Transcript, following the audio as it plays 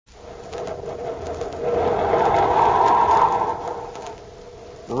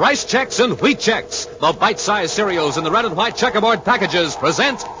Rice Chex and Wheat Chex, the bite-sized cereals in the red and white checkerboard packages,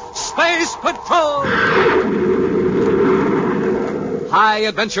 present Space Patrol! High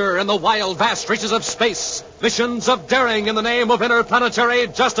adventure in the wild, vast reaches of space. Missions of daring in the name of interplanetary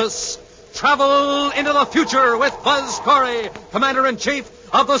justice. Travel into the future with Buzz Corey,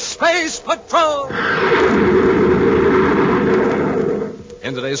 Commander-in-Chief of the Space Patrol!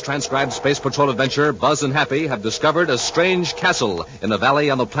 In today's transcribed Space Patrol adventure, Buzz and Happy have discovered a strange castle in the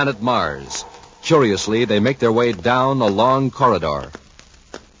valley on the planet Mars. Curiously, they make their way down a long corridor.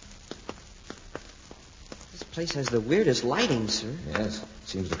 This place has the weirdest lighting, sir. Yes, it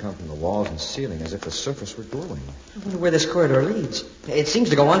seems to come from the walls and ceiling as if the surface were glowing. I wonder where this corridor leads. It seems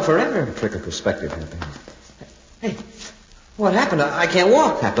to go on forever. A trick of perspective, Happy. Hey, what happened? I can't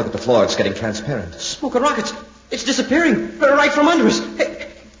walk. Hap, look at the floor. It's getting transparent. Smoke and rockets. It's disappearing right from under us. Hey,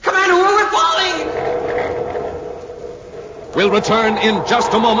 Commander, we're falling! We'll return in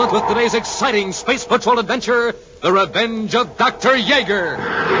just a moment with today's exciting Space Patrol adventure, The Revenge of Dr. Yeager.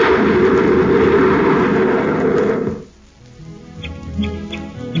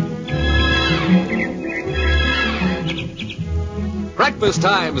 Breakfast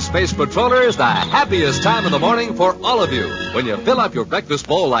time, Space Patrollers, the happiest time of the morning for all of you when you fill up your breakfast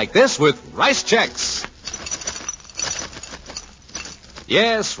bowl like this with Rice Chex.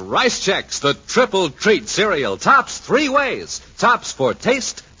 Yes, Rice Chex, the triple treat cereal, tops three ways. Tops for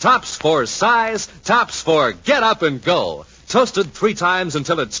taste, tops for size, tops for get up and go. Toasted 3 times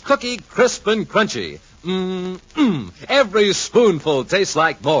until it's cookie, crisp, and crunchy. Every spoonful tastes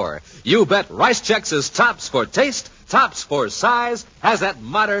like more. You bet Rice Chex is tops for taste, tops for size, has that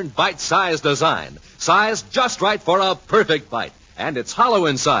modern bite-sized design. Size just right for a perfect bite. And it's hollow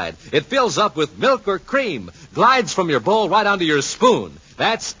inside. It fills up with milk or cream, glides from your bowl right onto your spoon.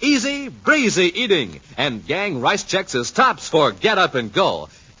 That's easy, breezy eating. And gang, Rice Chex is tops for get up and go.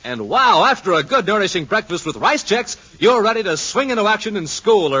 And wow, after a good nourishing breakfast with Rice Chex, you're ready to swing into action in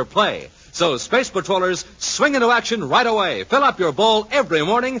school or play. So, Space Patrollers, swing into action right away. Fill up your bowl every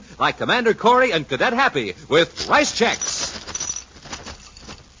morning like Commander Corey and Cadet Happy with Rice Chex.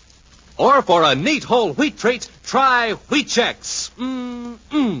 Or for a neat whole wheat treat, try Wheat Chex.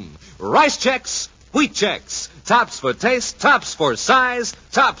 Rice Chex, Wheat Chex. Tops for taste, tops for size,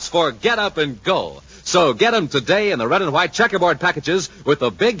 tops for get up and go. So get them today in the red and white checkerboard packages with the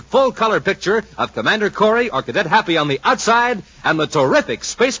big full-color picture of Commander Corey or Cadet Happy on the outside and the terrific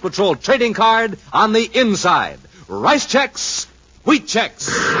Space Patrol trading card on the inside. Rice Chex, Wheat Chex.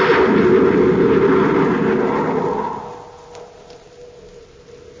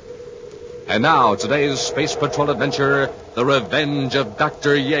 And now, today's Space Patrol adventure, The Revenge of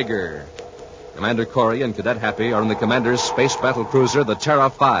Dr. Yeager. Commander Corey and Cadet Happy are in the Commander's space battle cruiser, the Terra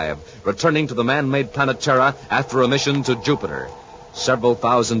 5, returning to the man-made planet Terra after a mission to Jupiter. Several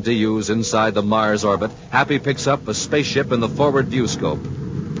thousand DUs inside the Mars orbit, Happy picks up a spaceship in the forward view scope.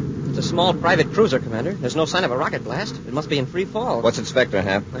 It's a small private cruiser, Commander. There's no sign of a rocket blast. It must be in free fall. What's its vector,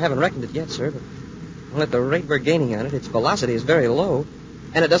 Hap? I haven't reckoned it yet, sir, but at the rate we're gaining on it, its velocity is very low.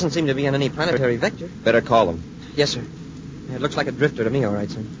 And it doesn't seem to be on any planetary vector. Better call them. Yes, sir. It looks like a drifter to me, all right,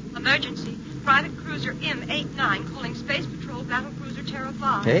 sir. Emergency. Private Cruiser M89 calling Space Patrol Battle Cruiser Terra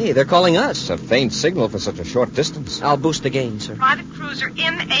 5. Hey, they're calling us. It's a faint signal for such a short distance. I'll boost the gain, sir. Private Cruiser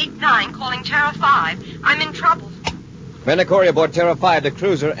M89 calling Terra 5. I'm in trouble. Commander Corey aboard Terra 5, the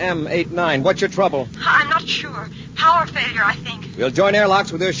cruiser M89. What's your trouble? I'm not sure. Power failure, I think. We'll join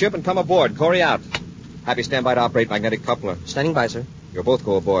airlocks with your ship and come aboard. Corey out. Happy, stand by to operate magnetic coupler. Standing by, sir. You'll both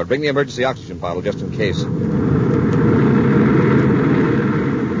go aboard. Bring the emergency oxygen bottle just in case.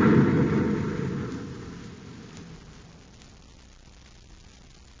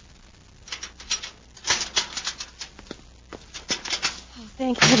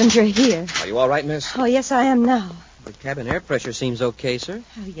 Thank heavens you're here. Are you all right, miss? Oh, yes, I am now. The cabin air pressure seems okay, sir.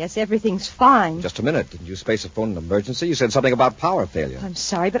 Oh, yes, everything's fine. Just a minute. Didn't you space a phone an emergency? You said something about power failure. I'm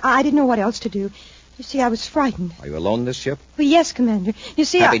sorry, but I didn't know what else to do. You see, I was frightened. Are you alone in this ship? Well, yes, Commander. You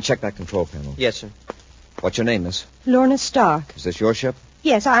see, Happy, check that control panel. Yes, sir. What's your name, miss? Lorna Stark. Is this your ship?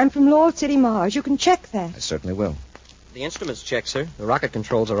 Yes, I'm from Lowell City, Mars. You can check that. I certainly will. The instruments check, sir. The rocket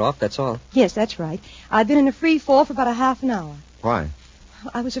controls are off, that's all. Yes, that's right. I've been in a free fall for about a half an hour. Why?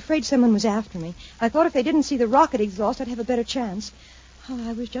 I was afraid someone was after me. I thought if they didn't see the rocket exhaust, I'd have a better chance. Oh,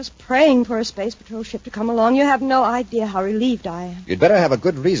 I was just praying for a Space Patrol ship to come along. You have no idea how relieved I am. You'd better have a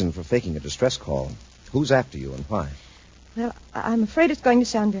good reason for faking a distress call. Who's after you and why? Well, I'm afraid it's going to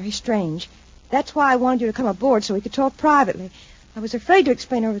sound very strange. That's why I wanted you to come aboard so we could talk privately. I was afraid to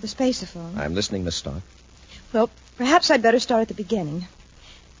explain over the spaceophone. I'm listening, Miss Stark. Well, perhaps I'd better start at the beginning.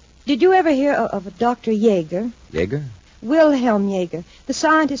 Did you ever hear of a Dr. Yeager? Yeager? Wilhelm Yeager, the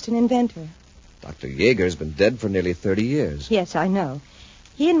scientist and inventor. Dr. Yeager's been dead for nearly 30 years. Yes, I know.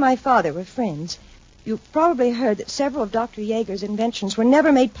 He and my father were friends. You probably heard that several of Dr. Yeager's inventions were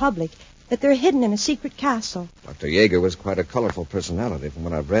never made public, that they're hidden in a secret castle. Dr. Yeager was quite a colorful personality from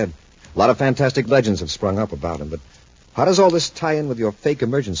what I've read. A lot of fantastic legends have sprung up about him, but how does all this tie in with your fake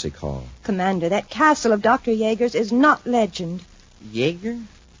emergency call? Commander, that castle of Dr. Yeager's is not legend. Yeager?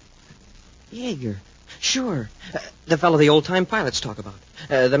 Yeager. Sure. The fellow the old-time pilots talk about.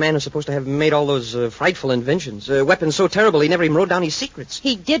 The man who's supposed to have made all those frightful inventions. Weapons so terrible he never even wrote down his secrets.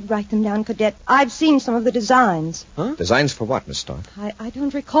 He did write them down, Cadet. I've seen some of the designs. Huh? Designs for what, Miss Stark? I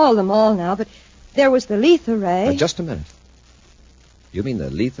don't recall them all now, but there was the Letha ray. Now, just a minute. You mean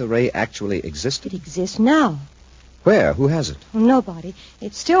the Letha ray actually existed? It exists now. Where? Who has it? Well, nobody.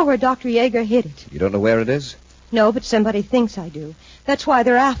 It's still where Dr. Yeager hid it. You don't know where it is? No, but somebody thinks I do. That's why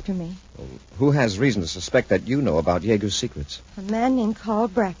they're after me. Well, who has reason to suspect that you know about Yeager's secrets? A man named Carl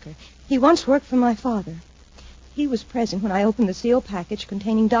Bracker. He once worked for my father. He was present when I opened the sealed package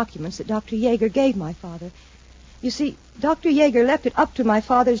containing documents that Dr. Yeager gave my father. You see, Dr. Yeager left it up to my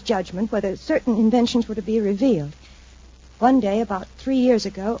father's judgment whether certain inventions were to be revealed. One day, about 3 years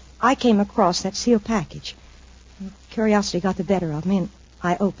ago, I came across that sealed package. Curiosity got the better of me, and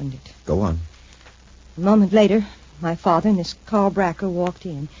I opened it. Go on. A moment later, my father and this Carl Bracker walked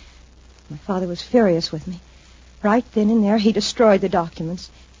in. My father was furious with me. Right then and there, he destroyed the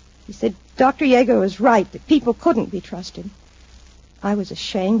documents. He said Dr. Yeager was right, that people couldn't be trusted. I was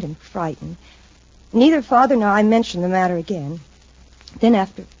ashamed and frightened. Neither Father nor I mentioned the matter again. Then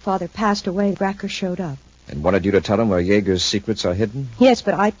after Father passed away, Bracker showed up. And wanted you to tell him where Yeager's secrets are hidden? Yes,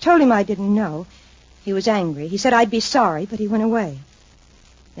 but I told him I didn't know. He was angry. He said I'd be sorry, but he went away.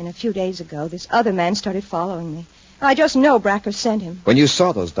 Then a few days ago, this other man started following me. I just know Bracker sent him. When you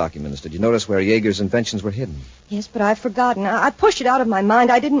saw those documents, did you notice where Yeager's inventions were hidden? Yes, but I've forgotten. I pushed it out of my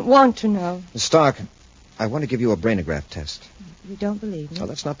mind. I didn't want to know. Miss Stark, I want to give you a brainograph test. You don't believe me? No,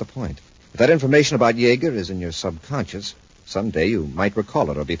 that's not the point. If that information about Yeager is in your subconscious, someday you might recall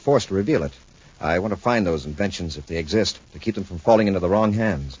it or be forced to reveal it. I want to find those inventions, if they exist, to keep them from falling into the wrong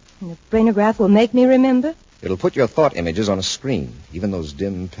hands. And the brainograph will make me remember? It'll put your thought images on a screen. Even those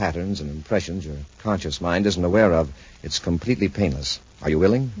dim patterns and impressions your conscious mind isn't aware of. It's completely painless. Are you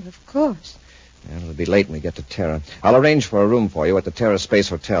willing? Well, of course. Well, it'll be late when we get to Terra. I'll arrange for a room for you at the Terra Space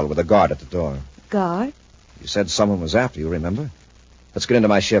Hotel with a guard at the door. Guard? You said someone was after you, remember? Let's get into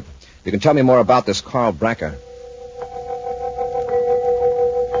my ship. You can tell me more about this Carl Bracker.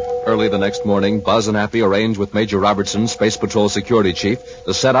 Early the next morning, Buzz and Appy arranged with Major Robertson, Space Patrol Security Chief,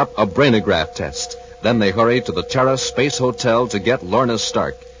 to set up a brainograph test. Then they hurried to the Terra Space Hotel to get Lorna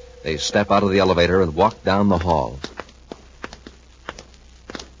Stark. They step out of the elevator and walk down the hall.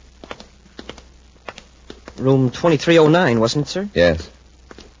 Room 2309, wasn't it, sir? Yes.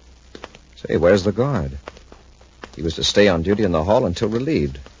 Say, where's the guard? He was to stay on duty in the hall until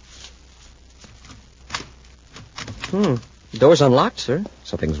relieved. Door's unlocked, sir.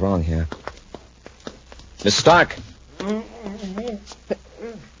 Something's wrong here. Miss Stark.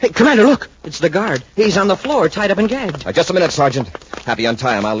 Hey, Commander, look. It's the guard. He's on the floor, tied up and gagged. Just a minute, Sergeant. Happy,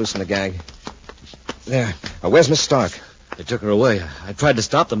 untie him. I'll loosen the gag. There. Where's Miss Stark? They took her away. I tried to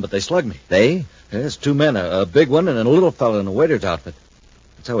stop them, but they slugged me. They? Yes, 2 men, a big one and a little fellow in a waiter's outfit.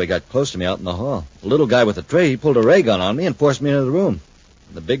 That's how he got close to me out in the hall. The little guy with the tray, he pulled a ray gun on me and forced me into the room.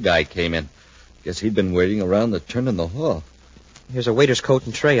 The big guy came in. Guess he'd been waiting around the turn in the hall. Here's a waiter's coat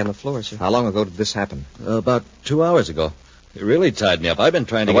and tray on the floor, sir. How long ago did this happen? About 2 hours ago. He really tied me up. I've been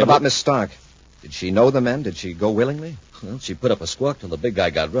trying to What get... about Miss Stark? Did she know the men? Did she go willingly? Well, she put up a squawk till the big guy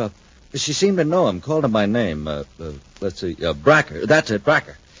got rough. She seemed to know him, called him by name. Let's see, Bracker. That's it,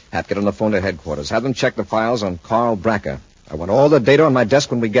 Bracker. Hap, get on the phone to headquarters. Have them check the files on Carl Bracker. I want all the data on my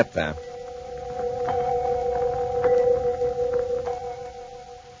desk when we get there.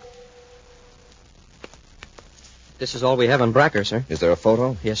 This is all we have on Bracker, sir. Is there a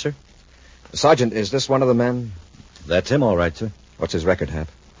photo? Yes, sir. Sergeant, is this one of the men? That's him, all right, sir. What's his record, Hap?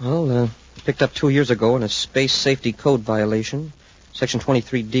 Well, picked up 2 years ago in a space safety code violation, Section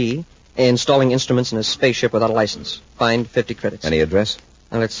 23D, installing instruments in a spaceship without a license. Fined 50 credits. Any address?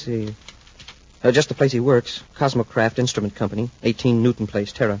 Let's see. Just the place he works. Cosmocraft Instrument Company, 18 Newton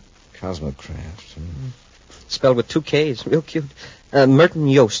Place, Terra. Cosmocraft. Spelled with 2 Ks. Real cute. Merton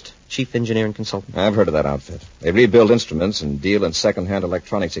Yost, Chief Engineer and Consultant. I've heard of that outfit. They rebuild instruments and deal in second-hand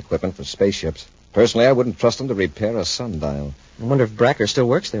electronics equipment for spaceships. Personally, I wouldn't trust them to repair a sundial. I wonder if Bracker still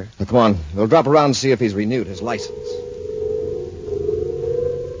works there. Now, come on. We'll drop around and see if he's renewed his license.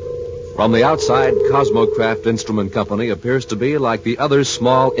 From the outside, Cosmocraft Instrument Company appears to be like the other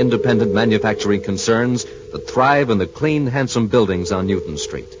small independent manufacturing concerns that thrive in the clean, handsome buildings on Newton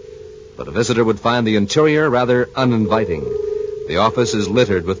Street. But a visitor would find the interior rather uninviting. The office is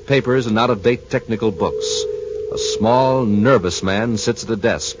littered with papers and out-of-date technical books. A small, nervous man sits at a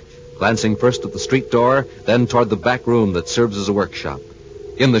desk, glancing first at the street door, then toward the back room that serves as a workshop.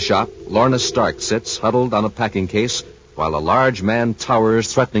 In the shop, Lorna Stark sits huddled on a packing case while a large man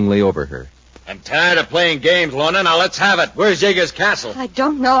towers threateningly over her. I'm tired of playing games, Lorna. Now let's have it. Where's Yeager's castle? I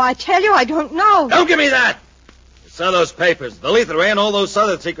don't know. I tell you, I don't know. Don't give me that! Some of those papers, the lethal ray and all those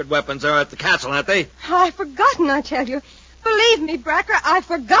other secret weapons are at the castle, aren't they? I've forgotten, I tell you. Believe me, Bracker, I've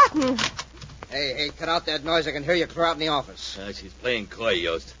forgotten. Hey, cut out that noise. I can hear you clear out in the office. She's playing coy,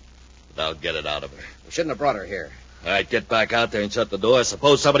 Yost. But I'll get it out of her. We shouldn't have brought her here. All right, get back out there and shut the door.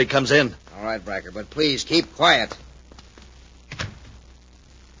 Suppose somebody comes in. All right, Bracker, but please keep quiet.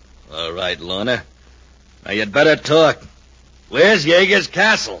 All right, Lorna. Now you'd better talk. Where's Yeager's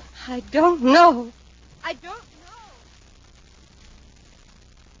castle? I don't know. I don't know.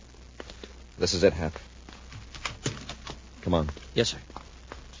 This is it, Hap. Come on. Yes,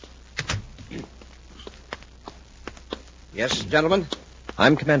 sir. Yes, gentlemen?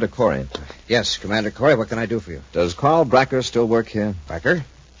 I'm Commander Corey. Yes, Commander Corey, what can I do for you? Does Carl Bracker still work here? Bracker?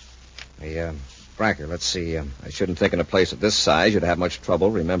 Bracker, let's see. I shouldn't think in a place of this size you'd have much trouble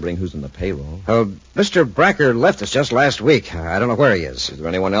remembering who's in the payroll. Mr. Bracker left us just last week. I don't know where he is. Is there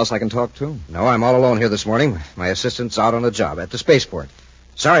anyone else I can talk to? No, I'm all alone here this morning. My assistant's out on a job at the spaceport.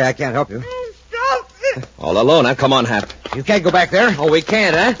 Sorry, I can't help you. All alone, huh? Come on, Hap. You can't go back there? Oh, we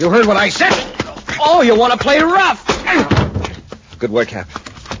can't, huh? You heard what I said? Oh, you want to play rough? Good work, Hap.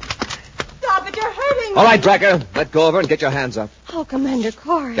 Stop it, you're hurting me. All right, Bracker. Let go of her and get your hands up. Oh, Commander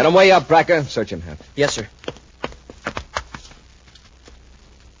Corey. Get him way up, Bracker. Search him, Hap. Yes, sir.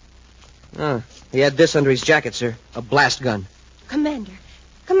 He had this under his jacket, sir. A blast gun. Commander,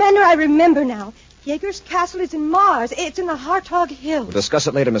 I remember now. Yeager's castle is in Mars. It's in the Hartog Hills. We'll discuss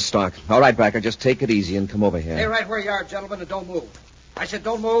it later, Miss Stark. All right, Bracker, just take it easy and come over here. Stay right where you are, gentlemen, and don't move. I said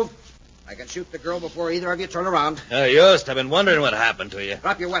don't move. I can shoot the girl before either of you turn around. Yost, I've been wondering what happened to you.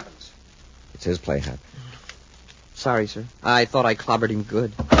 Drop your weapons. It's his play, Hap. Sorry, sir. I thought I clobbered him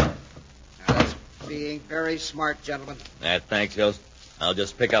good. Now, that's being very smart, gentlemen. Thanks, Yost. I'll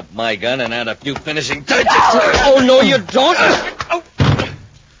just pick up my gun and add a few finishing touches. Oh, no, you don't.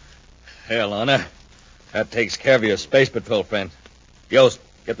 Here, Lorna. That takes care of your space patrol friend. Yost,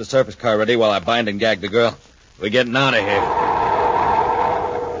 get the surface car ready while I bind and gag the girl. We're getting out of here.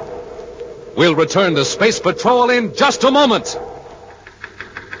 We'll return to Space Patrol in just a moment.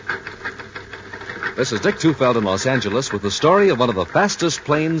 This is Dick Tufeld in Los Angeles with the story of one of the fastest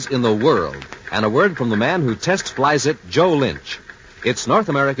planes in the world and a word from the man who test flies it, Joe Lynch. It's North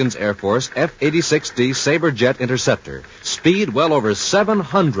American's Air Force F-86D Sabre Jet Interceptor. Speed well over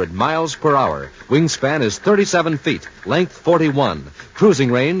 700 miles per hour. Wingspan is 37 feet. Length 41.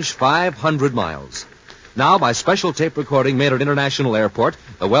 Cruising range 500 miles. Now, by special tape recording made at International Airport,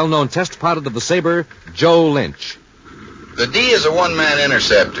 the well-known test pilot of the Sabre, Joe Lynch. The D is a one-man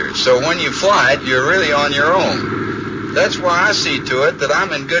interceptor, so when you fly it, you're really on your own. That's why I see to it that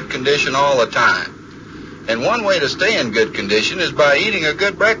I'm in good condition all the time. And one way to stay in good condition is by eating a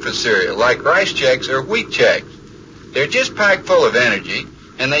good breakfast cereal like Rice Chex or Wheat Chex. They're just packed full of energy,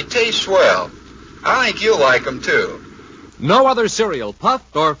 and they taste swell. I think you'll like them, too. No other cereal,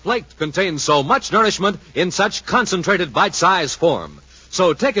 puffed or flaked, contains so much nourishment in such concentrated bite-sized form.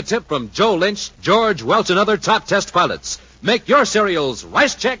 So take a tip from Joe Lynch, George Welch, and other top test pilots. Make your cereals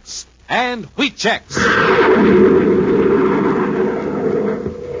Rice Chex and Wheat Chex.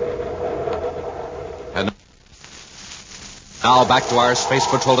 And now back to our Space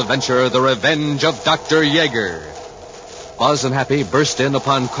Patrol adventure, The Revenge of Dr. Yeager. Buzz and Happy burst in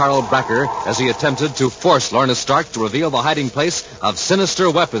upon Carl Bracker as he attempted to force Lorna Stark to reveal the hiding place of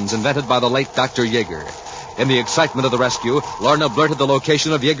sinister weapons invented by the late Dr. Yeager. In the excitement of the rescue, Lorna blurted the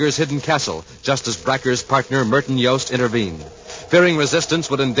location of Yeager's hidden castle, just as Bracker's partner, Merton Yost, intervened. Fearing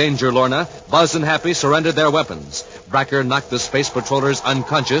resistance would endanger Lorna, Buzz and Happy surrendered their weapons. Bracker knocked the space patrollers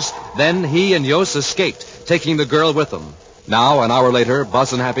unconscious, then he and Yost escaped, taking the girl with them. Now, an hour later,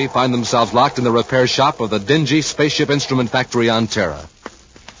 Buzz and Happy find themselves locked in the repair shop of the dingy spaceship instrument factory on Terra.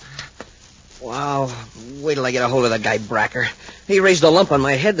 Wow. Wait till I get a hold of that guy, Bracker. He raised a lump on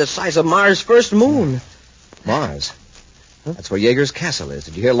my head the size of Mars' first moon. Mars? Huh? That's where Yeager's castle is.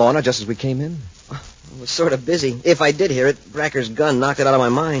 Did you hear Lorna just as we came in? I was sort of busy. If I did hear it, Bracker's gun knocked it out of my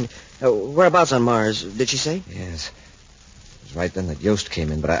mind. Whereabouts on Mars? Did she say? Yes. It was right then that Yost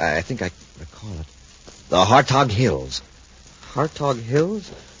came in, but I think I recall it. The Hartog Hills. Hartog Hills?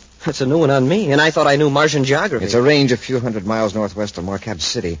 That's a new one on me, and I thought I knew Martian geography. It's a range a few hundred miles northwest of Marquette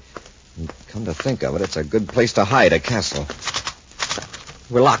City. And come to think of it, it's a good place to hide a castle.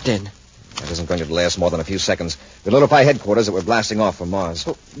 We're locked in. That isn't going to last more than a few seconds. We'll notify headquarters that we're blasting off from Mars.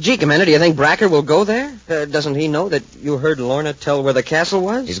 Well, gee, Commander, do you think Bracker will go there? Doesn't he know that you heard Lorna tell where the castle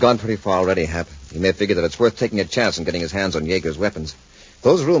was? He's gone pretty far already, Hap. He may figure that it's worth taking a chance on getting his hands on Yeager's weapons. If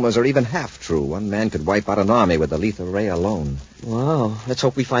those rumors are even half true, one man could wipe out an army with the lethal ray alone. Wow. Let's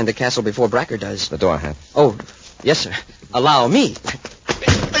hope we find the castle before Bracker does. The door, Hap. Oh, yes, sir. Allow me.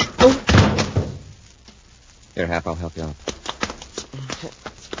 Here, Hap, I'll help you out.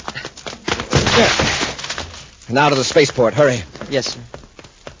 Now to the spaceport. Hurry. Yes, sir.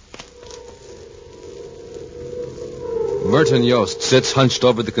 Merton Yost sits hunched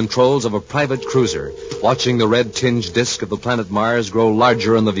over the controls of a private cruiser, watching the red-tinged disk of the planet Mars grow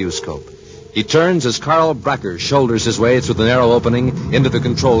larger in the viewscope. He turns as Carl Bracker shoulders his way through the narrow opening into the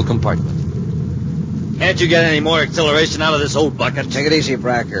control compartment. Can't you get any more acceleration out of this old bucket? Take it easy,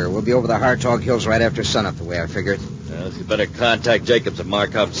 Bracker. We'll be over the Hartog Hills right after sunup, the way I figured. You better contact Jacobs at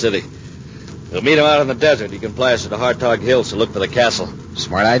Marquette City. We'll meet him out in the desert. He can fly us to the Hartog Hills to look for the castle.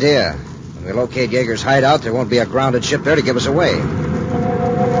 Smart idea. When we locate Yeager's hideout, there won't be a grounded ship there to give us away.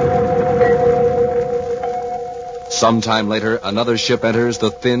 Sometime later, another ship enters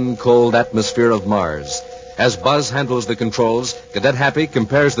the thin, cold atmosphere of Mars. As Buzz handles the controls, Cadet Happy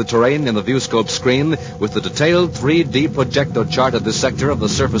compares the terrain in the viewscope screen with the detailed 3D projector chart of this sector of the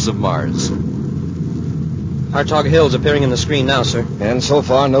surface of Mars. Hartog Hills appearing in the screen now, sir. And so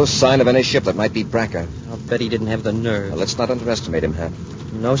far, no sign of any ship that might be Bracker. I'll bet he didn't have the nerve. Well, let's not underestimate him, Hap.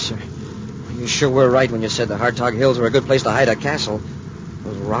 No, sir. You sure were right when you said the Hartog Hills were a good place to hide a castle.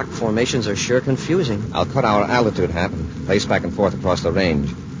 Those rock formations are sure confusing. I'll cut our altitude, Hap, and place back and forth across the range.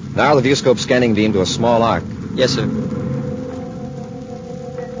 Now the viewscope scanning beam to a small arc. Yes, sir.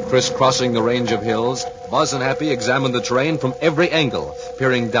 Crisscrossing the range of hills, Buzz and Happy examine the terrain from every angle,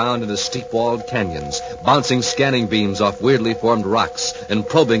 peering down into steep-walled canyons, bouncing scanning beams off weirdly formed rocks, and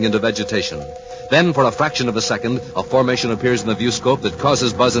probing into vegetation. Then, for a fraction of a second, a formation appears in the viewscope that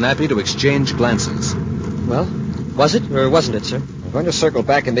causes Buzz and Happy to exchange glances. Well, was it or wasn't it, sir? We're going to circle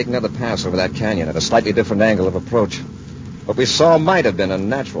back and make another pass over that canyon at a slightly different angle of approach. What we saw might have been a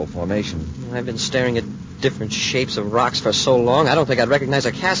natural formation. I've been staring at different shapes of rocks for so long, I don't think I'd recognize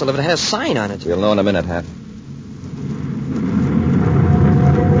a castle if it had a sign on it. We'll know in a minute, Hap.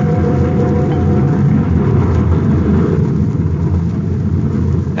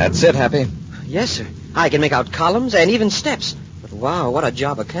 That's it, Happy. Yes, sir. I can make out columns and even steps. But wow, what a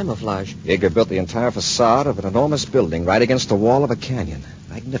job of camouflage. Yeager built the entire facade of an enormous building right against the wall of a canyon.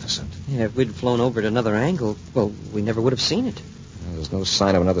 Magnificent. Yeah, if we'd flown over at another angle, well, we never would have seen it. There's no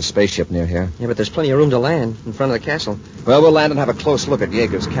sign of another spaceship near here. Yeah, but there's plenty of room to land in front of the castle. Well, we'll land and have a close look at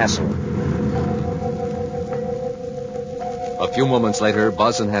Yeager's castle. A few moments later,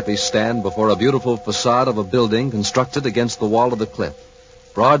 Buzz and Happy stand before a beautiful facade of a building constructed against the wall of the cliff.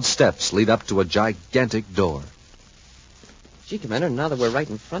 Broad steps lead up to a gigantic door. Gee, Commander, now that we're right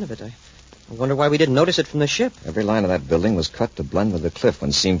in front of it, I wonder why we didn't notice it from the ship. Every line of that building was cut to blend with the cliff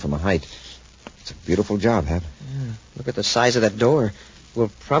when seen from a height. It's a beautiful job, Hap. Yeah, look at the size of that door.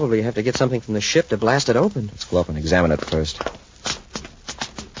 We'll probably have to get something from the ship to blast it open. Let's go up and examine it first.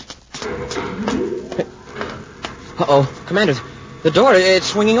 Uh-oh. Commander, the door, it's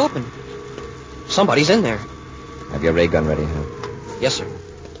swinging open. Somebody's in there. Have your ray gun ready, Hap? Yes, sir.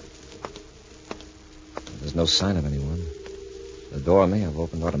 There's no sign of anyone. The door may have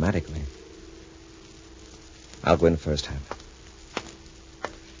opened automatically. I'll go in first, Hap.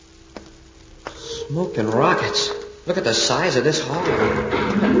 Smoke and rockets. Look at the size of this hall.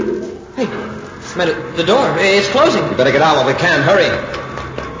 Hey, Commander, the door, it's closing. We better get out while we can. Hurry.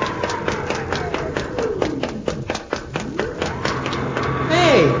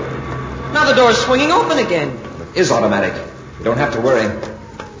 Hey, now the door's swinging open again. It is automatic. You don't have to worry.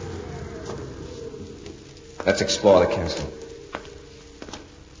 Let's explore the castle.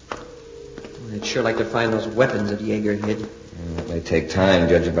 I'd sure like to find those weapons that Yeager hid. It may take time,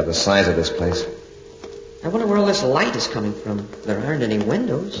 judging by the size of this place. I wonder where all this light is coming from. There aren't any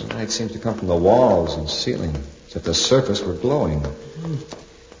windows. The light seems to come from the walls and ceiling, as if the surface were glowing.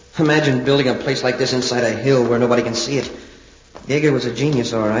 Imagine building a place like this inside a hill where nobody can see it. Yeager was a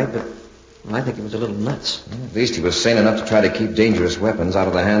genius, all right, but I think he was a little nuts. Well, at least he was sane enough to try to keep dangerous weapons out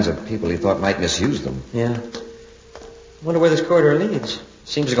of the hands of people he thought might misuse them. Yeah. I wonder where this corridor leads.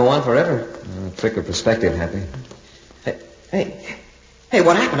 Seems to go on forever. Trick of perspective, Happy. Hey,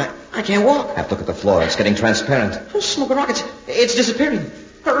 what happened? I can't walk. Hap, look at the floor. It's getting transparent. Oh, smoke and rockets. It's disappearing.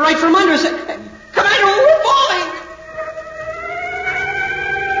 Right from under us. Commander, we're falling!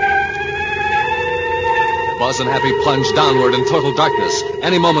 Alice and Happy plunge downward in total darkness.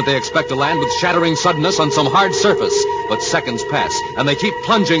 Any moment they expect to land with shattering suddenness on some hard surface. But seconds pass, and they keep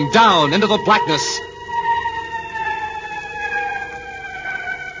plunging down into the blackness.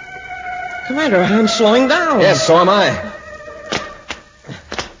 Commander, I'm slowing down. Yes, so am I.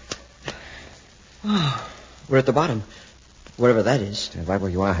 Oh, we're at the bottom. Wherever that is. Stand right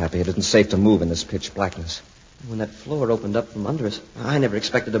where you are, Happy. It isn't safe to move in this pitch blackness. When that floor opened up from under us, I never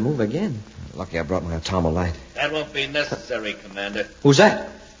expected to move again. Lucky I brought my atomo light. That won't be necessary, Commander. Who's that?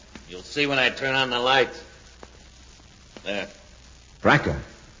 You'll see when I turn on the lights. There. Bracker.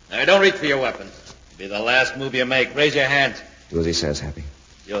 Now, don't reach for your weapons. It'll be the last move you make. Raise your hands. Do as he says, Happy.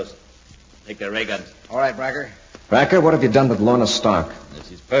 Yours. Take their ray guns. All right, Bracker. Bracker, what have you done with Lorna Stark?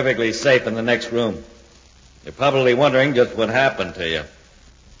 She's perfectly safe in the next room. You're probably wondering just what happened to you.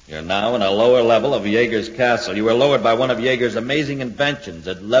 You're now in a lower level of Yeager's castle. You were lowered by one of Yeager's amazing inventions,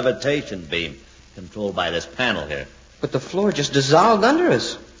 a levitation beam, controlled by this panel here. But the floor just dissolved under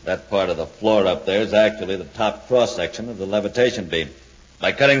us. That part of the floor up there is actually the top cross-section of the levitation beam.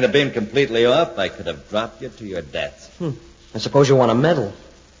 By cutting the beam completely off, I could have dropped you to your death. I suppose you want a medal.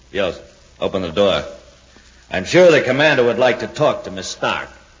 Joseph, open the door. I'm sure the commander would like to talk to Miss Stark.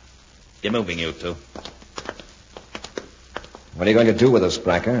 Get moving, you two. What are you going to do with us,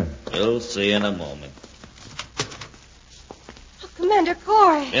 Bracker? We'll see in a moment. Oh, Commander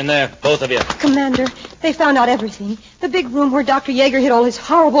Corey. In there, both of you. Commander, they found out everything. The big room where Dr. Yeager hid all his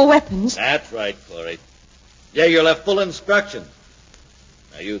horrible weapons. That's right, Corey. Yeager left full instructions.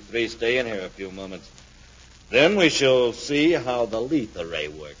 Now, you three stay in here a few moments. Then we shall see how the lethal ray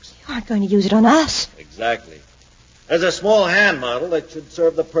works. You aren't going to use it on us. Exactly. There's a small hand model that should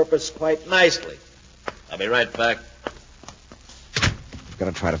serve the purpose quite nicely. I'll be right back. We've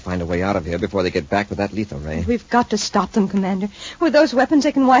got to try to find a way out of here before they get back with that lethal ray. We've got to stop them, Commander. With those weapons,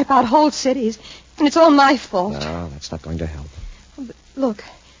 they can wipe out whole cities. And it's all my fault. No, that's not going to help. Oh, but look.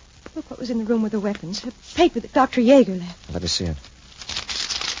 Look what was in the room with the weapons. A paper that Dr. Yeager left. Let us see it.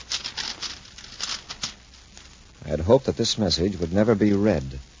 I had hoped that this message would never be read.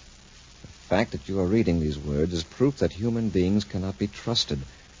 The fact that you are reading these words is proof that human beings cannot be trusted.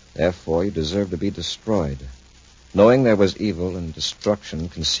 Therefore, you deserve to be destroyed. Knowing there was evil and destruction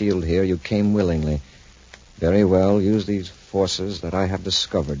concealed here, you came willingly. Very well, use these forces that I have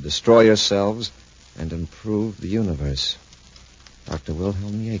discovered. Destroy yourselves and improve the universe. Dr.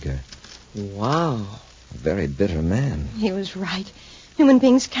 Wilhelm Yeager. Wow. A very bitter man. He was right. Human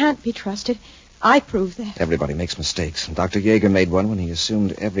beings can't be trusted. I proved that. Everybody makes mistakes. And Dr. Yeager made one when he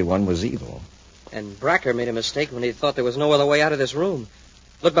assumed everyone was evil. And Bracker made a mistake when he thought there was no other way out of this room.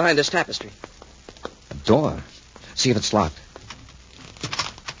 Look behind this tapestry. A door. See if it's locked.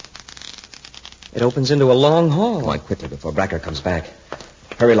 It opens into a long hall. Come on, quickly, before Bracker comes back.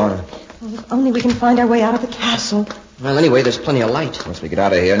 Hurry, Lorna. Well, if only we can find our way out of the castle. Well, anyway, there's plenty of light. Once we get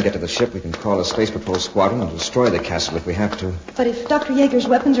out of here and get to the ship, we can call a space patrol squadron and destroy the castle if we have to. But if Dr. Yeager's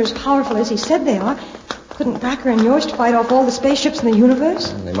weapons are as powerful as he said they are, couldn't Bracker and yours fight off all the spaceships in the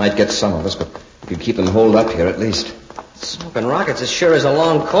universe? They might get some of us, but we could keep them holed up here at least. Smoking rockets as sure as a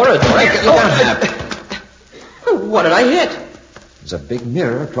long corridor. Look out, Hap. What did I hit? There's a big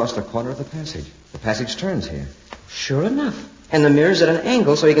mirror across the corner of the passage. The passage turns here. Sure enough. And the mirror's at an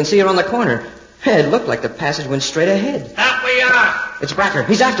angle so you can see around the corner. It looked like the passage went straight ahead. Up we are! It's Bracker.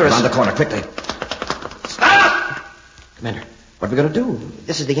 He's after us. Around the corner, quickly. Stop! Commander, what are we going to do?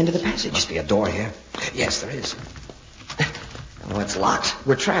 This is the end of the passage. Must be a door here. Yes, there is. Oh, it's locked.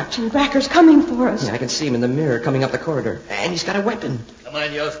 We're trapped. And Bracker's coming for us. Yeah, I can see him in the mirror coming up the corridor. And he's got a weapon. Come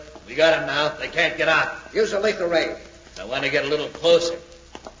on, Yost. We got him now. They can't get out. Use a lethal ray. I want to get a little closer.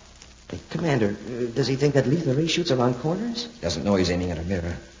 Hey, Commander, does he think that lethal ray shoots around corners? He doesn't know he's aiming at a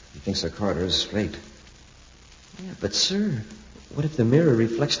mirror. He thinks the corridor is straight. Yeah, but, sir, what if the mirror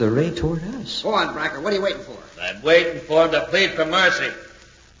reflects the ray toward us? Go on, Bracker. What are you waiting for? I'm waiting for him to plead for mercy.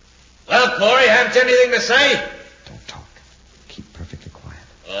 Well, Corey, haven't you anything to say? Don't talk. Keep perfectly quiet.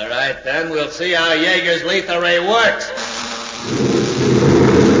 All right, then. We'll see how Yeager's lethal ray works.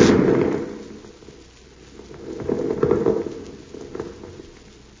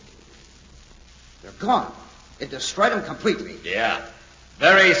 They're gone. It destroyed them completely. Yeah.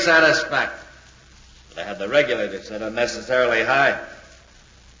 Very satisfactory. But I had the regulator set unnecessarily high.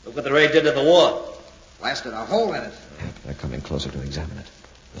 Look what the ray did to the wall. Blasted a hole in it. They're coming closer to examine it.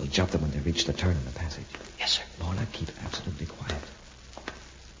 We'll jump them when they reach the turn in the passage. Yes, sir. Lorna, keep absolutely quiet.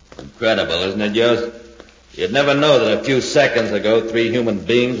 Incredible, isn't it, Yost? You'd never know that a few seconds ago 3 human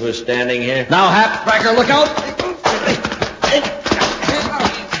beings were standing here. Now, Hap, Bracker, look out!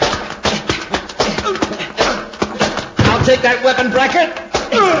 I'll take that weapon, Bracker.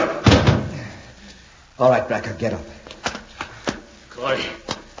 All right, Bracker, get up. Corey,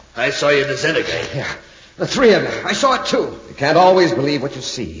 I saw you disintegrate. Yeah, the three of you. I saw it, too. You can't always believe what you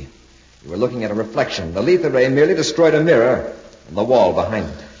see. You were looking at a reflection. The lethal ray merely destroyed a mirror on the wall behind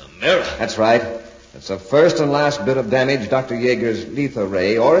it. A mirror? That's right. It's the first and last bit of damage Dr. Yeager's lethal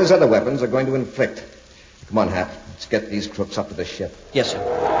ray or his other weapons are going to inflict. Come on, Hap. Let's get these crooks up to the ship. Yes,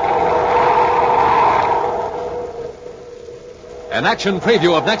 sir. An action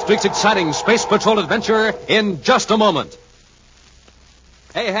preview of next week's exciting Space Patrol adventure in just a moment.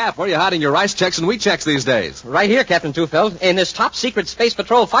 Hey, Hap, where are you hiding your rice checks and wheat checks these days? Right here, Captain Tufeld, in this top-secret Space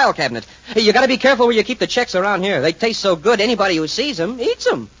Patrol file cabinet. You gotta be careful where you keep the checks around here. They taste so good, anybody who sees them eats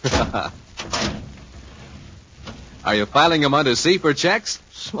them. Are you filing them under C for checks?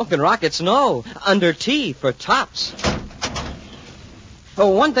 Smoking rockets, no. Under T for tops. Oh,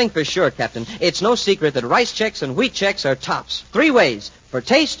 one thing for sure, Captain. It's no secret that rice checks and wheat checks are tops. 3 ways. For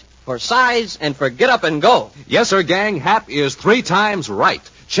taste, for size, and for get up and go. Yes, sir, gang. Hap is 3 times right.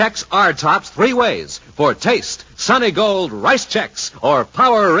 Checks are tops 3 ways. For taste, sunny gold rice checks or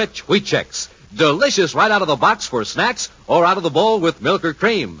power-rich wheat checks. Delicious right out of the box for snacks or out of the bowl with milk or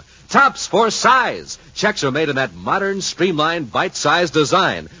cream. Tops for size. Checks are made in that modern, streamlined, bite-sized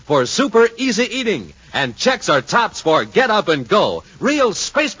design for super easy eating. And checks are tops for get up and go. Real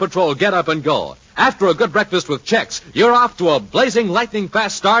Space Patrol get up and go. After a good breakfast with checks, you're off to a blazing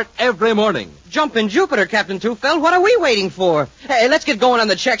lightning-fast start every morning. Jumpin' Jupiter, Captain Tufeld. What are we waiting for? Hey, let's get going on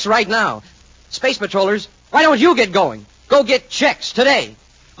the checks right now. Space Patrollers, why don't you get going? Go get checks today.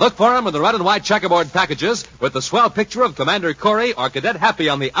 Look for them in the red and white checkerboard packages with the swell picture of Commander Corey or Cadet Happy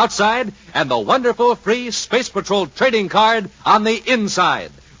on the outside and the wonderful free Space Patrol trading card on the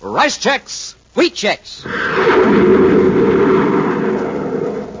inside. Rice checks. Wheat checks.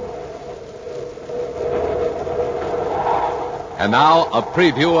 And now, a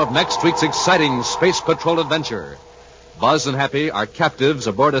preview of next week's exciting Space Patrol adventure. Buzz and Happy are captives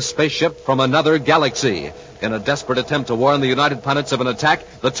aboard a spaceship from another galaxy. In a desperate attempt to warn the United Planets of an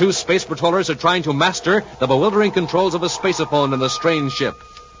attack, the 2 space patrollers are trying to master the bewildering controls of a spaceophone in the strange ship.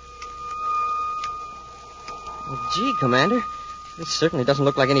 Well, gee, Commander, this certainly doesn't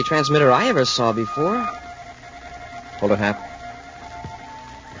look like any transmitter I ever saw before. Hold it, Hap.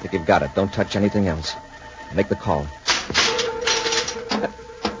 I think you've got it. Don't touch anything else. Make the call.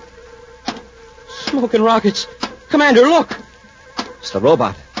 Smoking rockets. Commander, look. It's the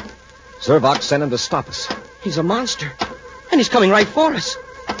robot. Zervox sent him to stop us. He's a monster. And he's coming right for us.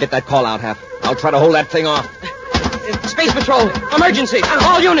 Get that call out, Hap. I'll try to hold that thing off. Space Patrol, emergency.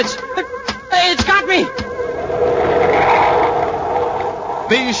 All units. It's got me.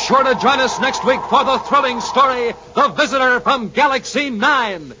 Be sure to join us next week for the thrilling story, The Visitor from Galaxy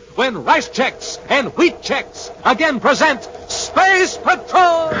 9, when rice checks and wheat checks again present Space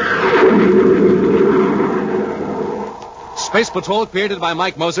Patrol! Space Patrol, created by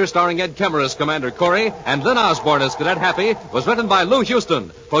Mike Moser, starring Ed Kemmer as Commander Corey and Lynn Osborne as Cadet Happy, was written by Lou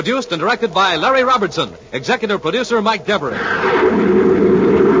Houston, produced and directed by Larry Robertson, executive producer Mike Devery.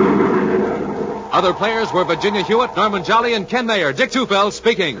 Other players were Virginia Hewitt, Norman Jolly, and Ken Mayer. Dick Tufeld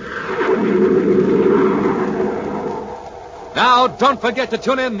speaking. Now, don't forget to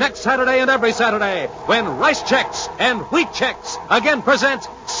tune in next Saturday and every Saturday when Rice Checks and Wheat Checks again present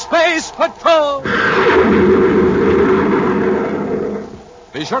Space Patrol!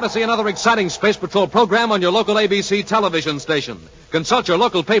 Be sure to see another exciting Space Patrol program on your local ABC television station. Consult your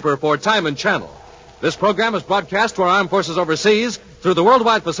local paper for time and channel. This program is broadcast to our armed forces overseas through the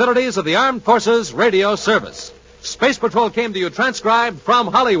worldwide facilities of the Armed Forces Radio Service. Space Patrol came to you transcribed from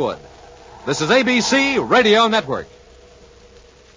Hollywood. This is ABC Radio Network.